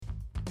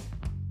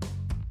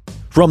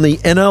From the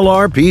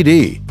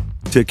NLRPD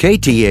to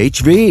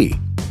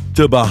KTHV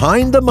to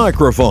behind the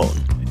microphone,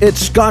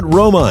 it's Scott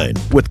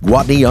Romine with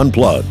Gwatney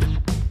Unplugged.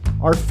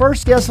 Our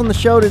first guest on the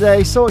show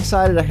today, so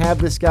excited to have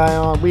this guy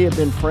on. We have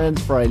been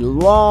friends for a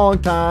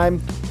long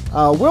time.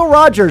 Will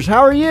Rodgers,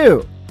 how are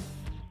you?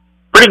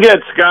 Pretty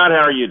good, Scott.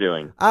 How are you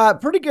doing?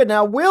 Pretty good.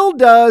 Now, Will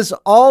does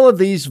all of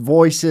these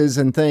voices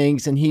and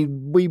things, and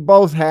we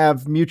both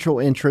have mutual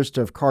interest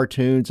of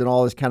cartoons and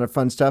all this kind of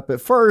fun stuff. But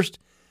first,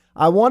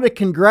 I want to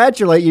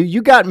congratulate you.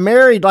 You got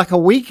married like a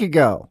week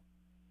ago.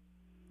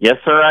 Yes,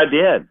 sir, I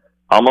did.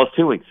 Almost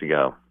 2 weeks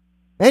ago.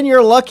 And you're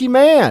a lucky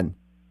man.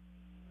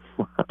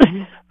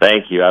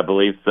 Thank you. I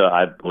believe so.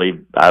 I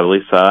believe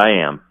so. I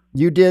am.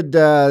 You did.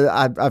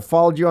 I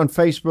followed you on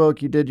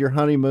Facebook. You did your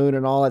honeymoon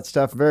and all that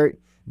stuff. Very,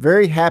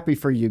 very happy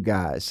for you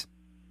guys.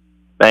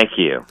 Thank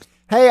you.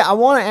 Hey, I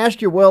want to ask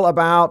you, Will,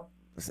 about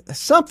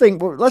something.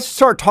 Let's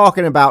start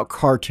talking about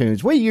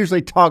cartoons. We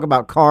usually talk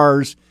about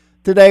cars.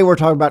 Today we're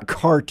talking about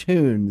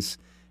cartoons.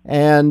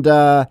 And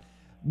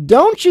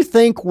don't you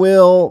think,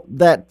 Will,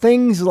 that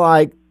things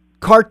like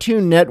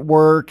Cartoon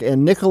Network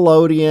and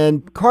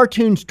Nickelodeon,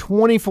 cartoons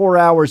 24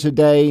 hours a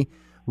day,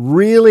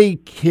 really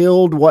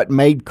killed what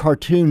made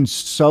cartoons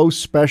so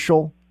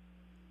special?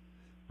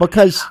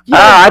 Because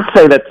I'd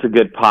say that's a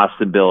good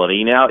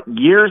possibility. Now,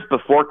 years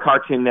before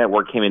Cartoon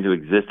Network came into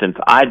existence,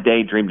 I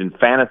daydreamed and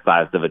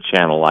fantasized of a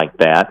channel like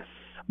that.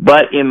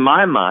 But in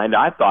my mind,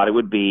 I thought it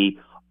would be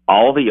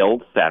all the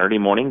old Saturday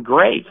morning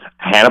greats: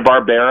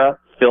 Hanna-Barbera,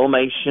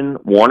 Filmation,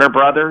 Warner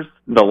Brothers,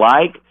 the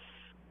like.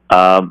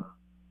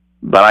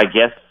 But I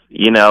guess,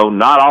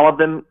 not all of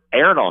them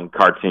aired on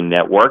Cartoon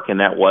Network,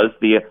 and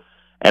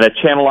and a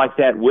channel like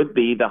that would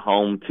be the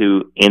home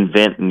to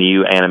invent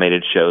new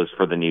animated shows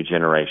for the new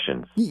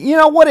generations. You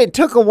know what it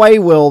took away,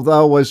 Will,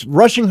 though, was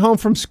rushing home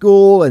from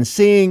school and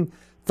seeing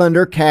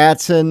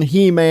Thundercats and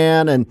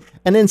He-Man, and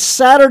then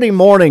Saturday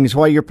mornings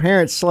while your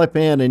parents slept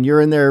in and you're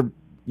in there,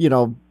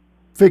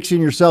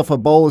 fixing yourself a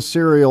bowl of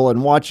cereal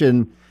and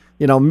watching,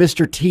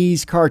 Mr.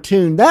 T's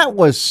cartoon. That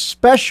was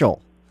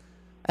special.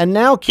 And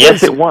now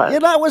kids... Yes, it was.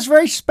 That was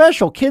very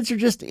special. Kids are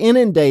just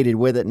inundated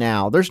with it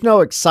now. There's no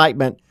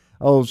excitement.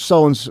 Oh,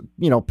 so-and-so,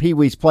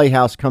 Pee-wee's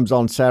Playhouse comes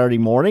on Saturday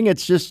morning.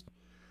 It's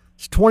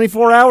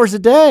 24 hours a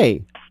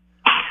day.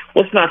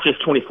 Well, it's not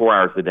just 24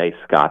 hours a day,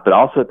 Scott, but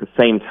also at the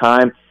same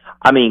time,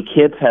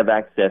 kids have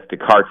access to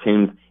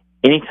cartoons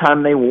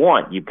anytime they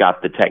want. You've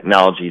got the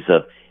technologies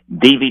of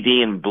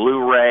DVD and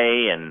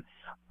Blu-ray and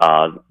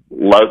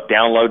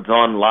downloads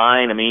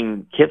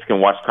online. Kids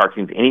can watch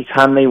cartoons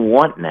anytime they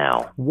want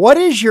now. What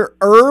is your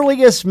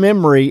earliest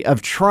memory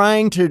of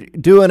trying to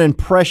do an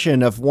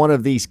impression of one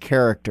of these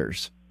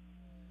characters?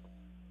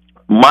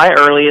 My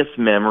earliest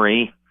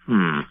memory,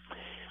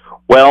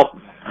 well,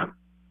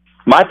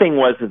 my thing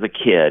was as a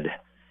kid,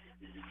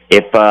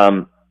 if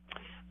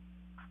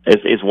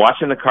is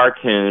watching the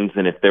cartoons,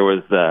 and if there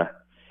were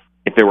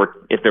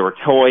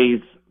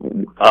toys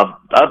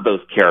of those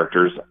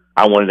characters,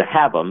 I wanted to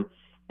have them.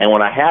 And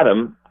when I had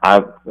them,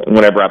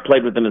 whenever I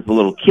played with them as a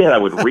little kid, I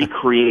would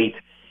recreate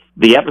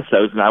the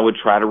episodes, and I would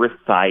try to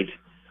recite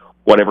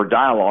whatever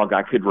dialogue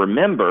I could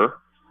remember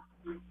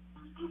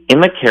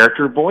in the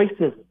character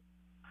voices.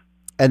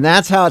 And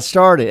that's how it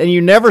started. And you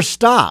never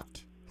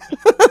stopped.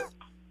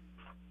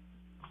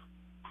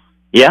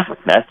 Yeah,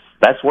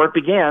 that's where it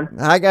began.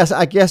 I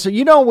guess.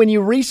 When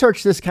you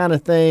research this kind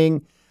of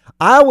thing,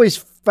 I always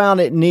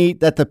found it neat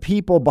that the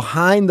people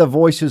behind the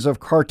voices of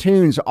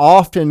cartoons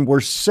often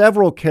were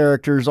several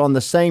characters on the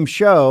same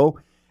show,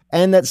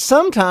 and that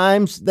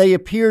sometimes they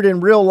appeared in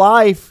real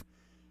life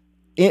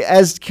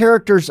as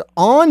characters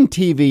on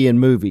TV and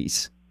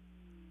movies.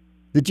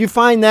 Did you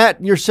find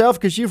that yourself?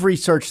 Because you've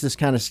researched this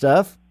kind of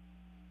stuff.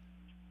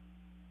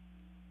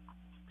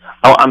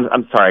 Oh,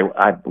 I'm sorry.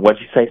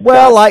 What'd you say, Scott?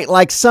 Well,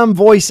 like some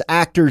voice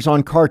actors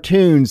on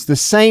cartoons, the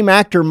same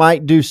actor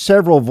might do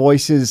several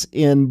voices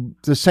in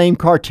the same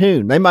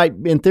cartoon. They might,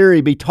 in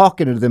theory, be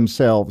talking to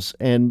themselves,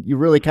 and you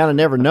really kind of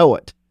never know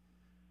it.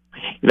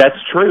 That's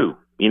true.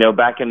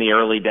 Back in the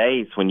early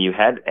days when you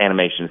had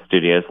animation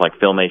studios like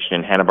Filmation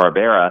and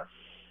Hanna-Barbera,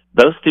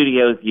 those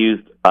studios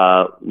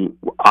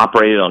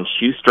operated on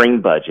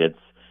shoestring budgets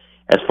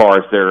as far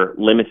as their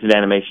limited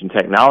animation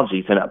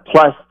technologies, and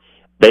plus,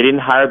 they didn't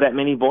hire that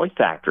many voice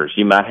actors.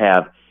 You might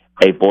have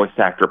a voice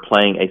actor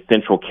playing a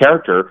central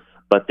character,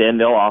 but then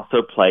they'll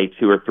also play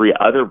 2 or 3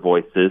 other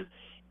voices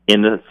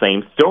in the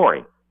same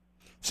story.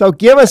 So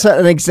give us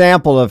an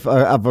example of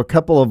a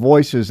couple of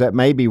voices that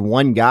maybe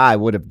one guy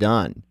would have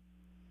done.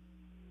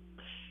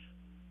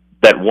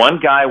 That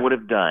one guy would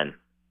have done.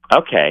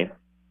 Okay.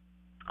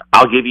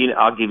 I'll give you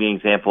an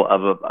example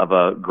of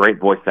a great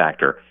voice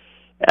actor.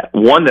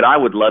 One that I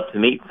would love to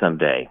meet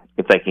someday,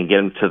 if they can get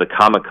him to the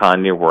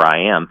Comic-Con near where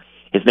I am.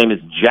 His name is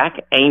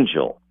Jack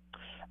Angel,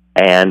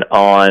 and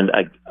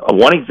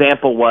one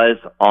example was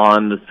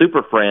on the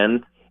Super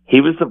Friends. He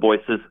was the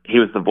voices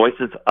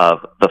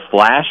of the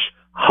Flash,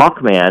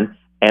 Hawkman,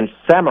 and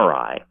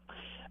Samurai.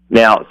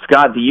 Now,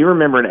 Scott, do you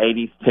remember an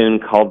 80s tune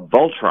called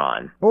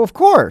Voltron? Well, of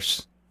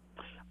course.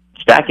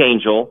 Jack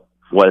Angel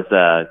was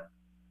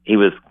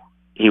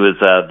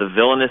the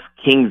villainous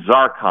King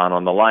Zarkon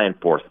on the Lion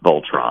Force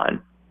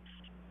Voltron.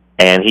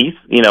 And he's,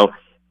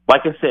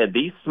 like I said,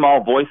 these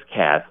small voice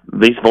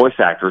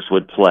actors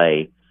would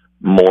play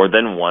more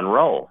than one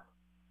role.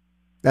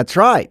 That's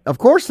right. Of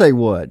course they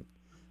would.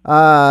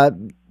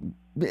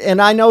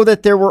 And I know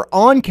that there were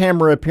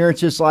on-camera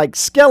appearances like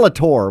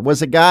Skeletor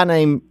was a guy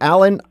named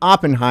Alan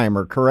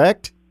Oppenheimer,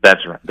 correct?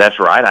 That's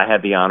right. I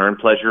had the honor and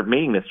pleasure of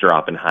meeting Mr.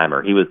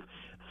 Oppenheimer. He was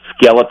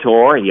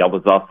Skeletor. He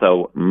was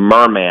also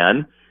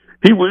Merman.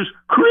 He was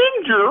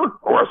Cringer,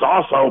 who was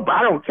also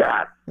Battle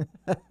Cat.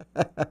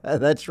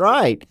 That's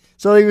right.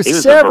 So he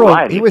was several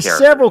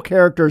several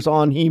characters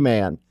on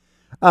He-Man.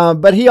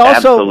 But he also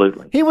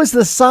Absolutely. He was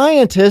the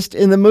scientist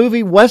in the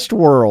movie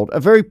Westworld,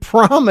 a very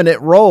prominent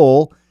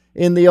role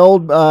in the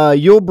old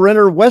Yul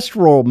Brynner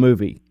Westworld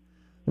movie.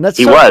 And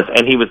he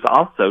was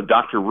also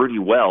Dr. Rudy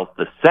Wells,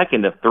 the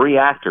second of three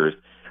actors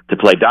to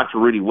play Dr.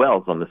 Rudy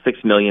Wells on the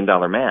 $6 Million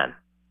Man.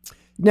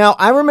 Now,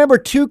 I remember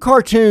two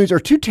cartoons or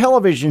two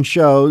television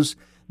shows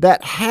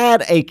that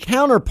had a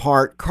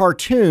counterpart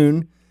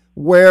cartoon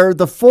where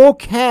the full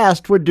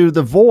cast would do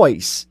the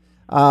voice.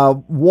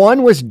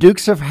 One was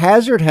Dukes of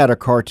Hazzard had a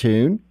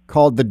cartoon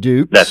called The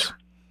Dukes.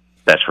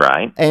 That's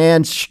right.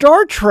 And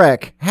Star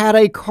Trek had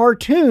a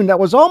cartoon that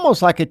was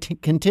almost like a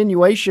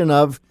continuation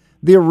of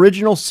the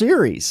original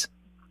series.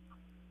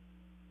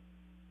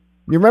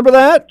 You remember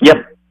that?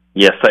 Yep.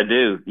 Yes, I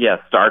do. Yes,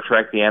 Star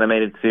Trek, the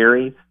animated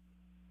series.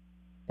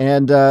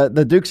 And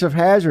the Dukes of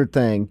Hazzard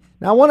thing.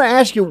 Now, I want to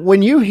ask you,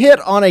 when you hit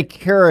on a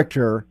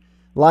character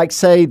like,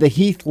 say, the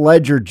Heath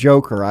Ledger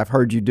Joker, I've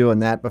heard you doing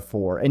that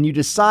before, and you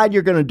decide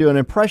you're going to do an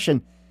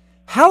impression,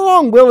 how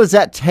long does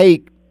that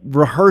take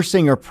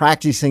rehearsing or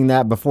practicing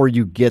that before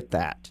you get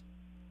that?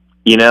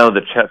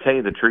 To tell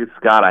you the truth,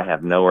 Scott, I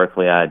have no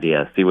earthly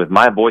idea. See, with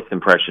my voice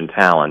impression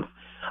talent,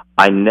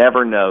 I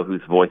never know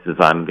whose voices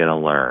I'm going to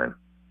learn.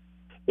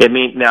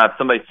 Now, if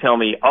somebody's telling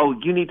me, oh,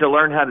 you need to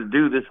learn how to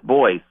do this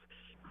voice,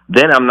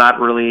 then I'm not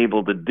really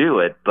able to do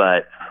it,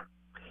 but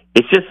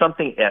it's just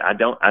something I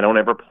don't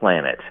ever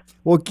plan it.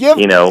 Well,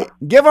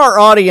 give our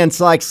audience,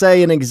 like,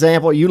 say, an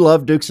example. You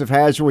love Dukes of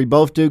Hazzard. We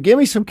both do. Give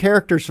me some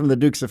characters from the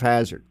Dukes of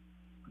Hazzard.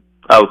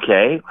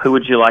 Okay. Who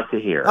would you like to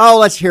hear? Oh,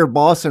 let's hear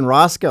Boss and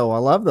Roscoe. I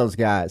love those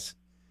guys.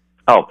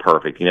 Oh,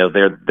 perfect.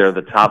 They're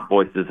the top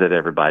voices that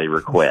everybody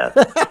requests.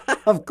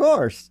 Of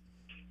course.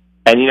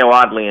 And,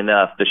 oddly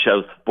enough, the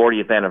show's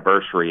 40th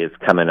anniversary is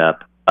coming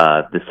up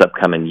this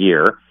upcoming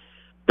year.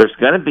 There's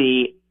going to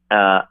be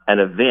an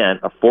event,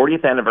 a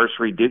 40th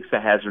anniversary Dukes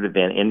of Hazzard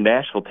event in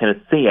Nashville,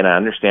 Tennessee, and I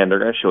understand they're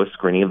going to show a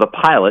screening of the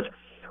pilot,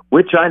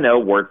 which I know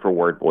word for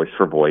word, voice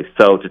for voice.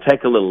 So to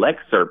take a little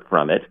excerpt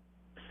from it,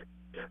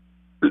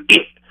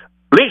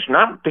 listen,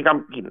 I'm taking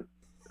all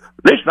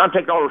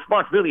the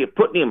responsibility of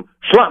putting them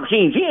slot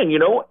machines in, and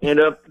you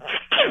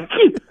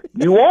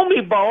owe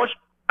me, boss.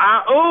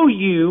 I owe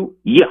you.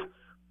 Yeah.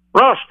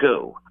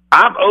 Roscoe,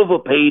 I've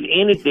overpaid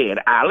any debt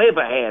I'll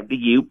ever have to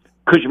you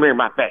because you married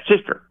my fat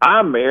sister.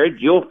 I married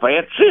your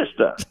fat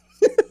sister.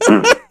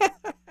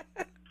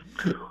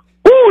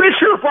 Oh, this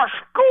here for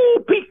school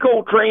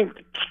Pico train.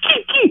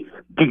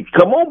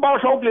 Come on,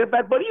 boss, don't get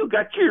that, buddy. You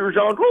got cheers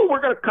on. Oh,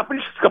 we're going to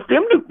scuff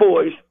them new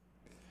boys.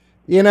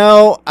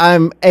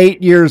 I'm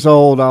 8 years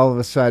old all of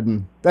a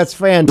sudden. That's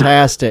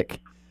fantastic.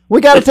 We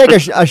got to take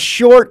a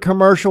short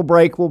commercial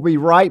break. We'll be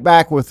right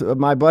back with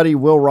my buddy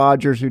Will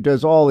Rodgers, who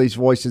does all these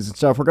voices and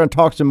stuff. We're going to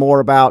talk some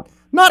more about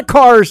not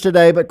cars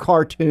today, but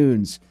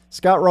cartoons.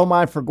 Scott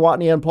Romine for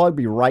Gwatney Unplugged.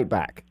 Be right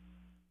back.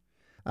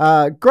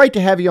 Great to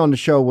have you on the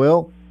show,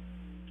 Will.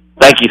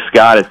 Thank you,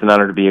 Scott. It's an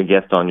honor to be a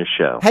guest on your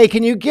show. Hey,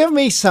 can you give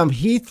me some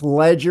Heath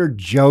Ledger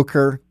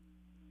Joker?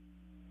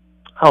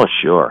 Oh,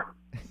 sure.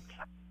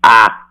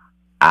 Aha.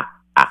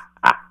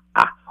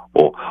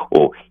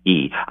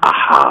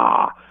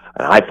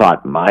 And I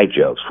thought my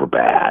jokes were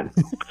bad.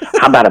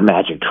 How about a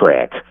magic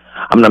trick?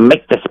 I'm going to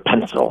make this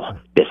pencil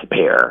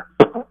disappear.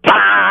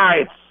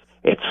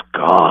 It's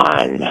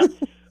gone.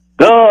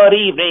 Good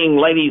evening,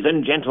 ladies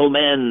and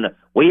gentlemen.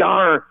 We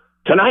are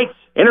tonight's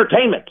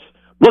entertainment,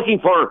 looking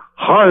for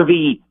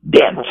Harvey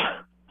Dent.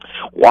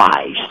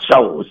 Why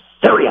so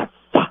serious?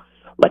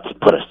 Let's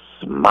put a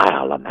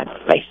smile on that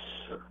face.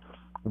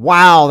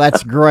 Wow,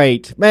 that's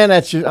great. Man,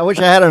 I wish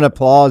I had an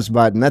applause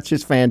button. That's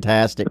just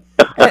fantastic.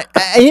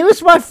 And he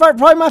was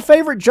probably my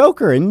favorite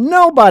Joker, and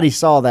nobody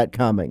saw that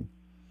coming.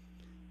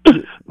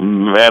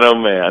 Man, oh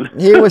man.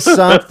 He was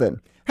something.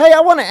 Hey,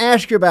 I want to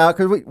ask you about,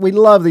 because we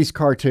love these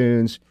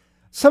cartoons.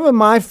 Some of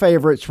my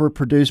favorites were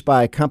produced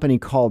by a company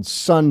called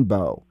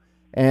Sunbow.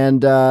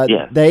 And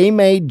They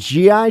made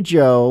G.I.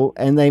 Joe,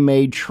 and they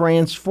made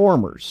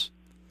Transformers.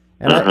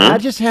 And I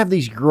just have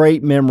these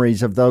great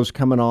memories of those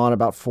coming on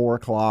about 4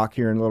 o'clock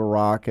here in Little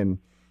Rock. And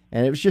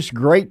it was just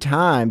great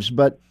times.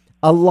 But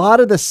a lot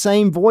of the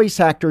same voice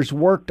actors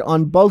worked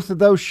on both of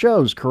those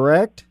shows,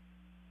 correct?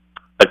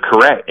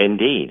 Correct,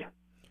 indeed.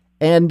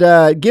 And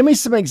give me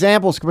some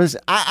examples, because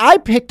I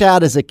picked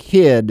out as a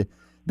kid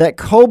that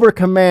Cobra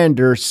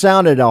Commander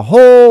sounded a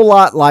whole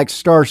lot like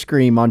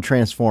Starscream on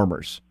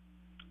Transformers.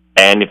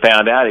 And you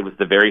found out it was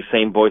the very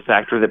same voice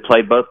actor that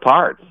played both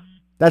parts.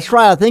 That's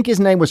right. I think his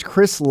name was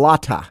Chris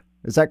Latta.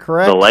 Is that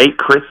correct? The late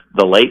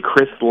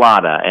Chris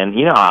Latta. And,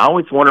 I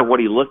always wondered what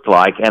he looked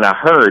like, and I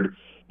heard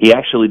he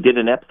actually did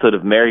an episode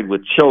of Married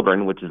with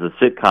Children, which is a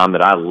sitcom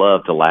that I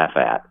love to laugh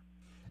at.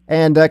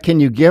 And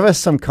can you give us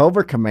some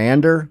Cobra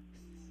Commander?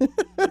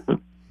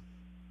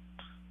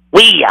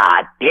 We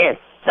are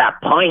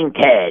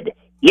disappointed.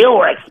 You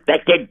were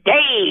expected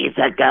days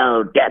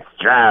ago,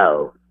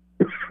 Destro.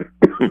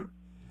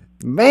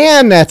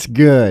 Man, that's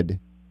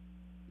good.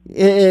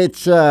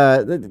 It's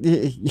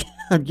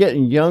I'm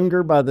getting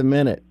younger by the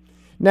minute.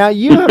 Now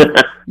you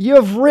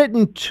have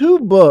written 2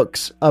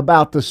 books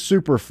about the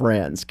Super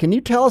Friends. Can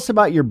you tell us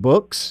about your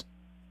books?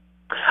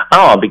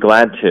 Oh, I'll be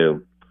glad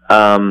to.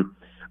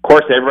 Of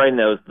course, everybody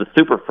knows the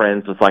Super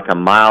Friends was like a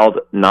mild,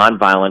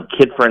 nonviolent,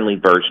 kid-friendly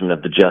version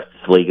of the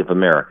Justice League of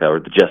America, or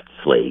the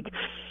Justice League.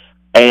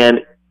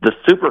 And the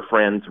Super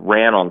Friends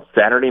ran on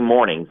Saturday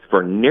mornings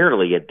for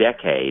nearly a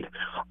decade,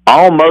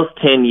 almost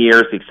 10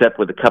 years, except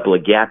with a couple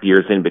of gap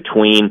years in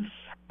between,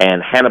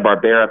 and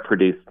Hanna-Barbera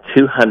produced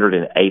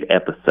 208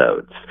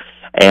 episodes.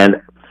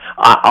 And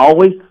I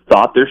always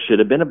thought there should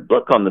have been a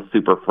book on the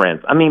Super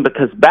Friends. I mean,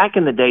 because back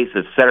in the days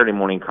of Saturday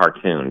morning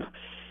cartoons,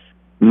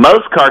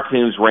 most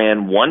cartoons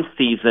ran 1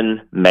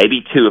 season,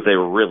 maybe 2 if they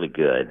were really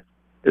good.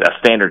 A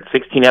standard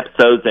 16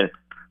 episodes, and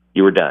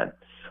you were done.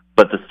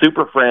 But the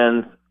Super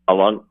Friends,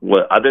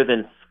 other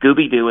than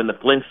Scooby-Doo and the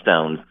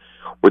Flintstones,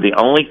 were the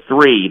only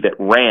 3 that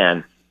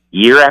ran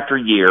year after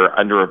year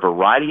under a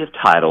variety of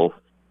titles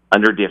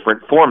under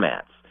different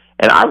formats.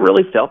 And I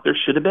really felt there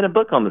should have been a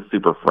book on the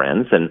Super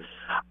Friends, and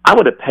I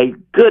would have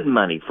paid good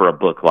money for a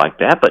book like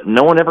that, but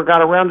no one ever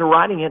got around to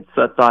writing it,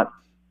 so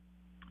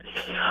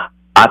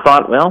I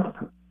thought, well,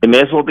 it may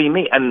as well be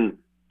me. And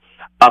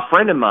a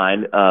friend of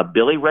mine,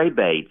 Billy Ray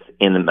Bates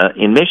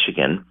in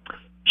Michigan,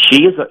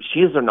 she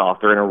is an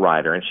author and a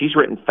writer, and she's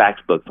written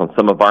fact books on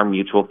some of our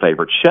mutual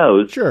favorite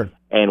shows. Sure.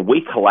 And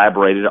we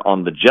collaborated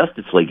on the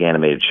Justice League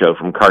animated show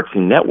from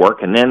Cartoon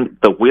Network, and then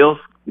the wheels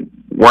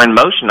were in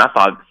motion. I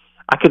thought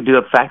I could do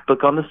a fact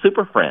book on the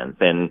Super Friends,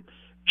 and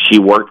she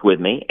worked with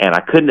me, and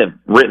I couldn't have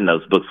written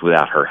those books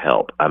without her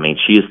help. I mean,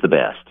 she is the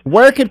best.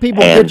 Where can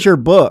people get your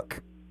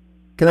book?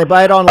 Can they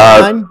buy it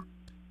online?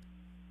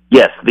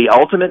 Yes, the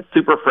Ultimate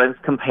Super Friends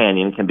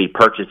Companion can be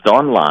purchased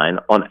online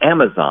on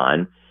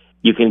Amazon.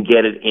 You can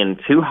get it in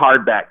 2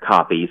 hardback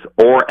copies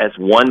or as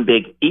one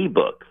big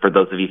ebook for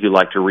those of you who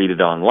like to read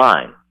it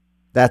online.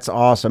 That's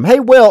awesome.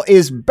 Hey, Will,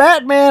 is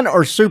Batman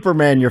or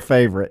Superman your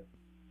favorite?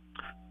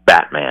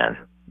 Batman.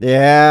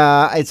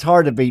 Yeah, it's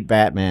hard to beat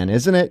Batman,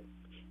 isn't it?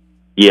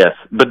 Yes,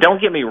 but don't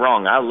get me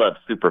wrong, I love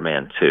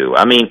Superman too.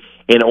 I mean,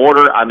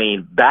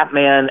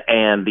 Batman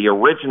and the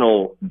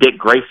original Dick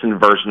Grayson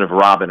version of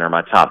Robin are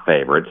my top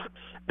favorites,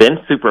 then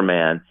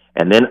Superman,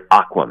 and then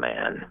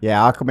Aquaman.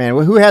 Yeah,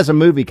 Aquaman, who has a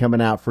movie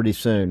coming out pretty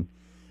soon.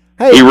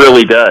 Hey, he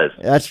really does.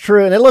 That's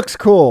true, and it looks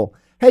cool.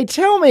 Hey,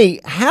 tell me,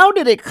 how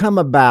did it come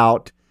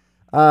about?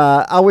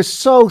 I was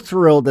so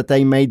thrilled that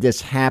they made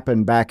this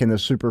happen back in the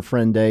Super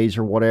Friend days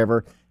or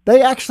whatever.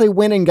 They actually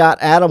went and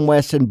got Adam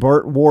West and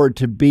Burt Ward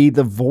to be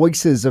the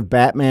voices of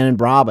Batman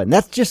and Robin.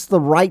 That's just the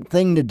right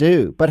thing to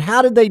do. But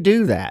how did they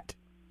do that?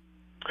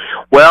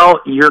 Well,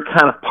 you're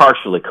kind of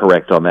partially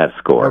correct on that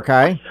score.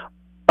 Okay.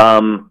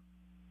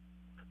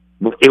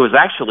 It was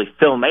actually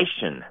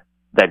Filmation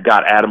that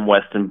got Adam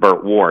West and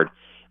Burt Ward.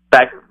 In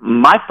fact,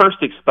 my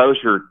first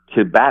exposure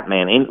to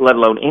Batman, let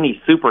alone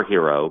any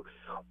superhero,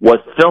 was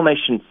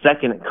Filmation's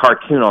second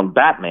cartoon on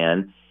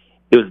Batman.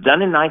 It was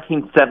done in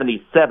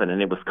 1977,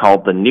 and it was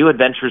called The New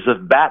Adventures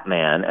of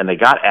Batman, and they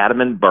got Adam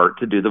and Burt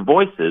to do the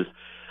voices.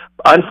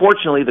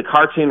 Unfortunately, the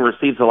cartoon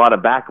receives a lot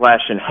of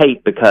backlash and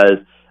hate because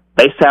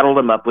they saddled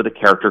him up with a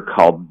character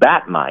called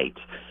Batmite.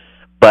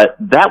 But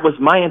that was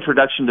my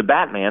introduction to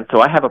Batman,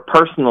 so I have a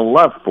personal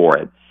love for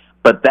it.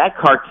 But that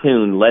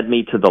cartoon led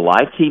me to the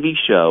live TV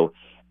show,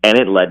 and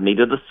it led me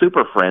to the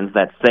Super Friends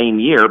that same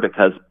year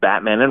because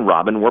Batman and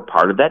Robin were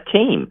part of that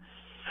team.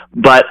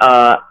 But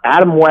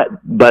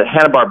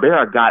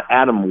Hanna-Barbera got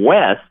Adam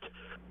West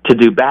to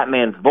do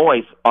Batman's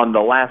voice on the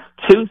last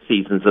 2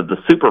 seasons of the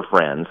Super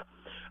Friends.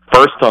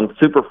 First on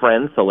Super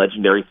Friends, the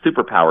legendary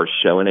Superpowers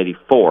show in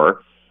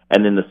 '84,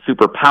 and then the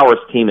Superpowers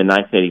team in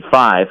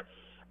 1985.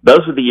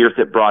 Those were the years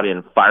that brought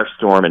in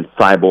Firestorm and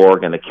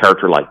Cyborg and a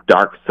character like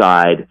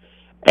Darkseid.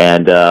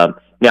 And now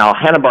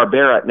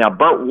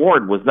Burt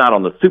Ward was not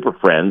on the Super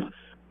Friends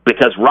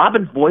because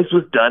Robin's voice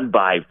was done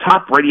by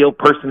top radio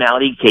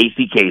personality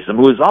Casey Kasem,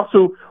 who is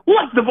also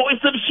like the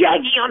voice of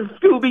Shaggy on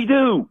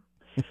Scooby-Doo.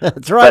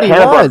 That's right,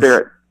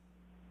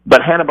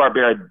 But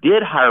Hanna-Barbera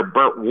did hire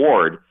Burt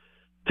Ward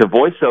to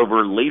voice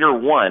over Leader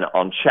One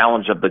on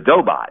Challenge of the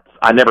GoBots.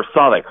 I never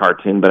saw that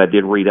cartoon, but I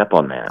did read up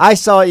on that. I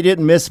saw it. You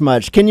didn't miss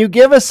much. Can you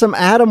give us some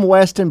Adam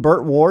West and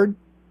Burt Ward?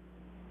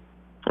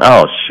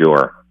 Oh,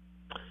 sure.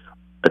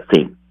 Let's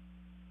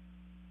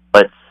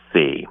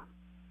see.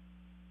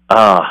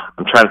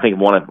 I'm trying to think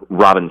of one of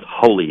Robin's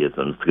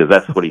holyisms because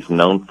that's what he's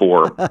known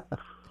for.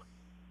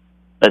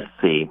 Let's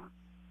see.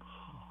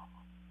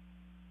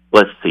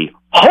 let's see,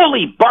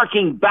 Holy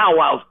Barking Bow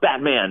Wow's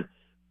Batman,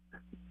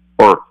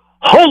 or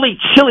Holy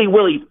Chilly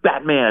Willy's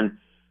Batman.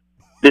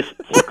 This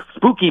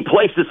spooky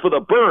place is for the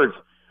birds.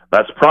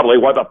 That's probably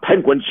why the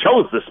Penguin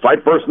chose this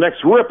fight for his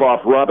next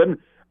ripoff, Robin.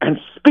 And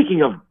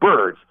speaking of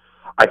birds,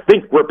 I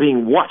think we're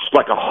being watched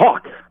like a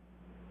hawk.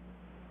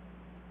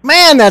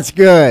 Man, that's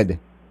good.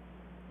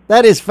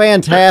 That is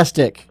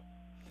fantastic.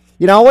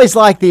 You know, I always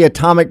like the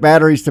atomic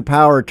batteries to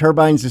power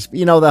turbines,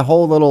 you know, the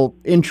whole little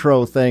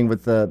intro thing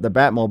with the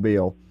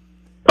Batmobile.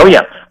 Oh,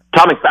 yeah.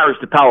 Atomic batteries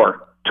to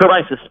power,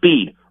 turbines to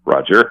speed.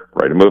 Roger,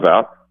 ready to move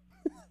out.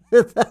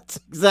 That's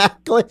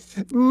exactly,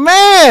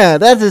 man,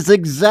 that is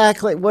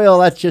exactly, well,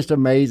 that's just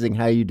amazing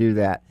how you do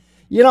that.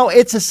 You know,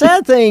 it's a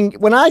sad thing.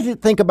 When I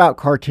think about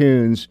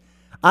cartoons,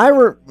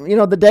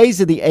 the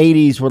days of the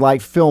 80s were like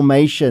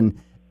Filmation.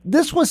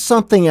 This was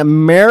something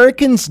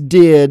Americans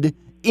did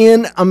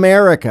in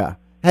America.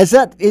 And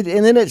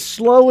then it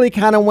slowly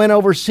kind of went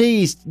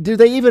overseas. Do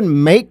they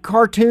even make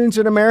cartoons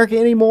in America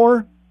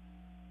anymore?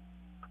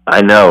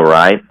 I know,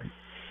 right?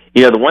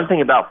 You know, the one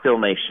thing about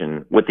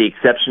Filmation, with the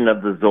exception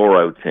of the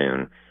Zorro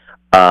tune,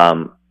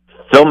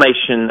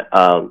 Filmation,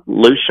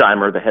 Lou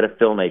Scheimer, the head of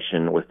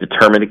Filmation, was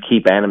determined to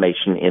keep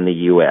animation in the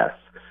U.S.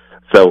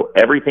 So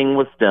everything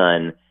was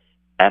done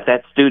at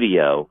that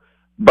studio.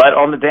 But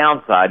on the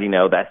downside, you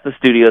know, that's the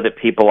studio that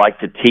people like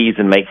to tease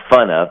and make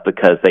fun of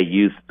because they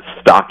use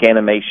stock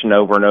animation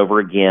over and over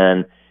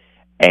again,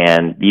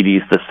 and you'd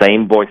use the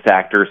same voice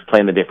actors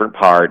playing the different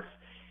parts.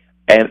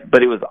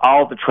 But it was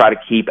all to try to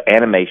keep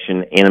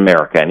animation in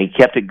America, and he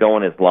kept it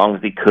going as long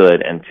as he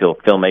could until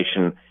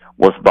Filmation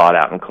was bought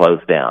out and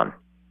closed down.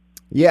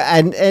 Yeah,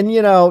 and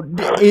you know,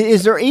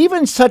 is there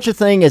even such a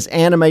thing as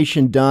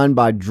animation done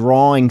by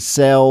drawing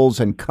cells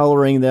and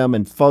coloring them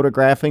and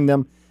photographing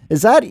them?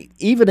 Does that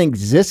even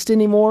exist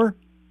anymore?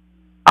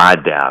 I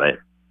doubt it.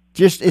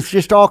 It's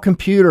just all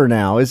computer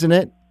now, isn't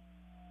it?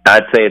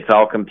 I'd say it's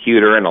all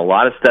computer, and a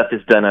lot of stuff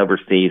is done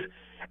overseas.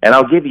 And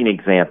I'll give you an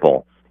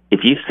example. If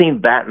you've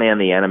seen Batman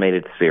the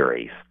Animated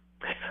Series,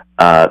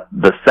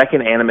 the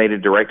second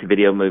animated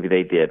direct-to-video movie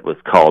they did was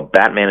called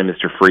Batman and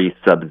Mr. Freeze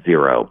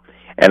Sub-Zero.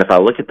 And if I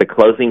look at the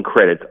closing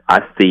credits,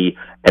 I see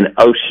an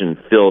ocean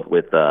filled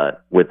with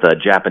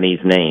Japanese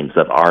names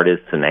of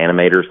artists and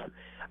animators.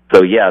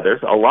 So, yeah,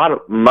 there's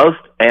most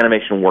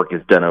animation work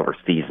is done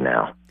overseas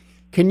now.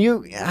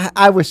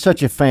 I was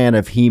such a fan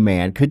of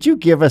He-Man. Could you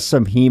give us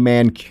some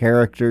He-Man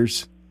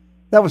characters?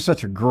 That was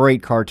such a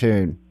great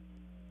cartoon.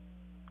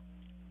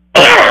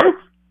 Adam,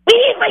 we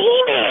need my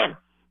He-Man.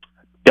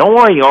 Don't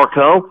worry,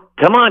 Orko.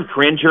 Come on,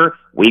 Cringer.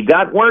 We've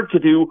got work to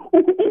do.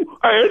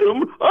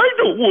 Adam, I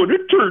don't want to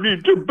turn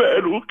into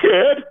Battle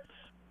Cat.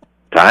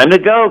 Time to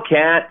go,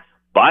 Cat.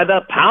 By the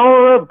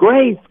power of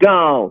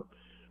Grayskull.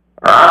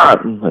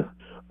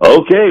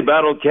 Okay,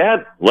 Battle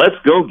Cat, let's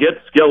go get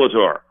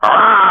Skeletor.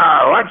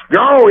 Let's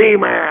go,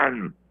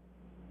 He-Man.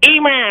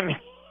 He-Man,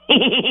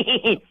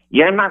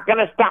 you're not going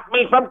to stop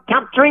me from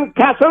capturing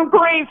Castle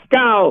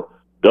Grayskull.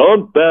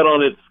 Don't bet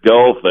on it,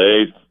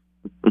 Skullface.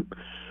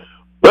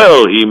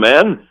 Well,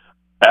 He-Man,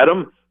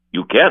 Adam,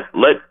 you can't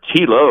let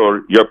Tila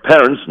or your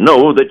parents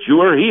know that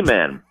you are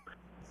He-Man.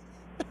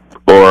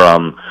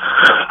 Or,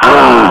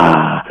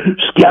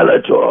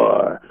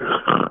 Skeletor.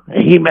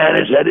 He-Man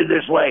is headed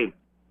this way.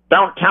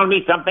 Don't tell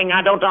me something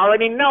I don't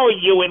already know,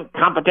 you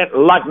incompetent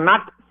lug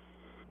nut.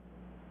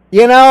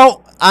 You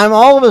know, I'm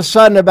all of a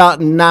sudden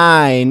about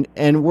 9,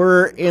 and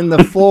we're in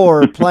the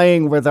floor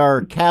playing with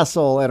our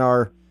castle and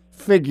our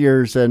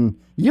figures, and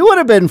you would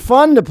have been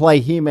fun to play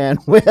He-Man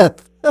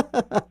with.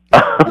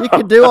 You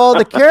could do all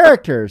the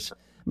characters.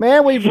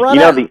 Man, we've run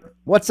out.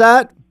 What's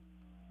that?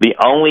 The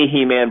only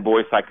He-Man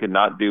voice I could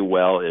not do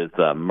well is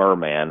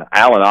Merman.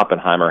 Alan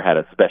Oppenheimer had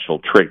a special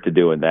trick to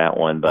doing that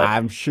one, but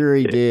I'm sure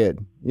he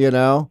did. You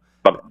know,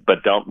 but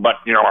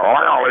you know,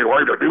 my only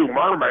way to do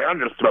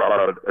Merman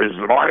is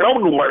my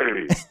own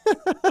way.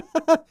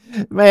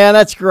 Man,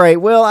 that's great.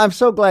 Well, I'm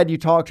so glad you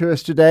talked to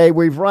us today.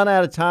 We've run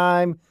out of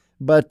time,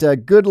 but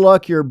good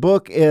luck. Your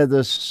book,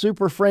 The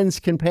Super Friends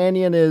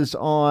Companion, is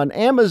on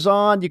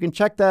Amazon. You can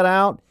check that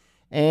out.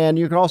 And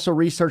you can also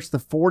research the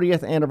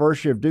 40th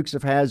anniversary of Dukes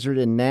of Hazzard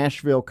in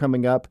Nashville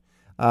coming up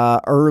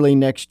early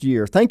next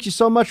year. Thank you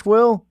so much,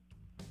 Will.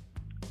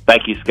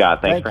 Thank you,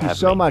 Scott. Thanks for having me. Thank you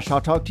so much.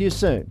 I'll talk to you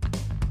soon.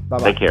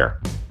 Bye-bye. Take care.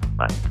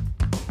 Bye.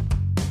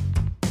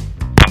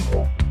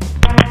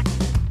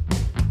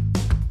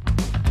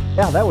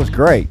 Yeah, that was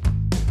great.